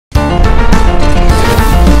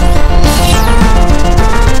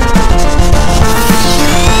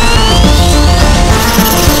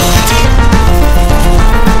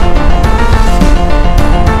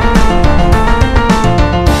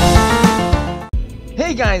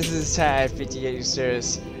Hey guys, this is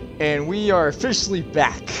Tad58 and we are officially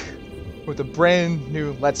back with a brand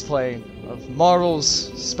new Let's Play of Marvel's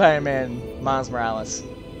Spider-Man Miles Morales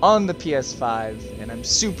on the PS5, and I'm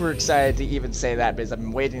super excited to even say that because I've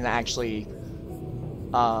been waiting to actually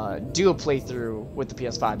do a playthrough with the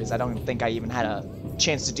PS5 because I don't think I even had a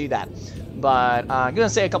chance to do that. But I'm gonna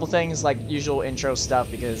say a couple things like usual intro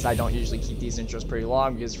stuff because I don't usually keep these intros pretty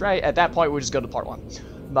long because right at that point we'll just go to part 1.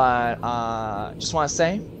 But just want to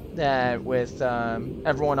say that with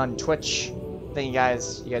everyone on Twitch, thank you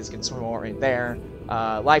guys. You guys can support right there.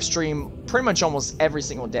 Live stream pretty much almost every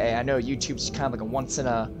single day. I know YouTube's kind of like a once in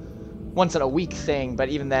a week thing, but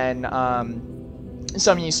even then,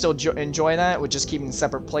 some of you still enjoy that with just keeping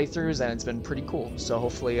separate playthroughs, and it's been pretty cool. So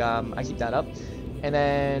hopefully I keep that up. And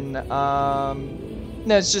then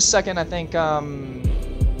no, it's just second. I think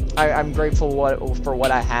I'm grateful for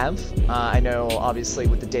what I have. I know obviously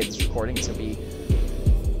with the date of this recording, it's gonna be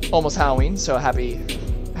almost Halloween, so happy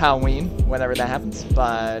Halloween whenever that happens.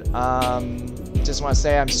 But just want to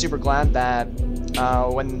say I'm super glad that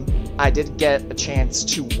when I did get a chance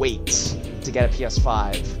to wait to get a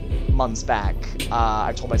PS5 months back,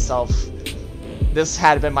 I told myself this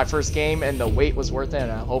had been my first game and the wait was worth it,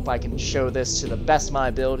 and I hope I can show this to the best of my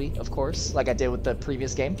ability, of course, like I did with the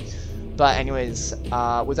previous game. But anyways,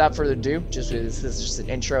 without further ado, this is just an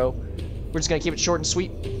intro. We're just gonna keep it short and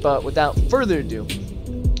sweet, but without further ado,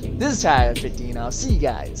 this is Tad15, and I'll see you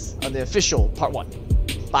guys on the official part 1.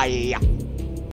 Bye!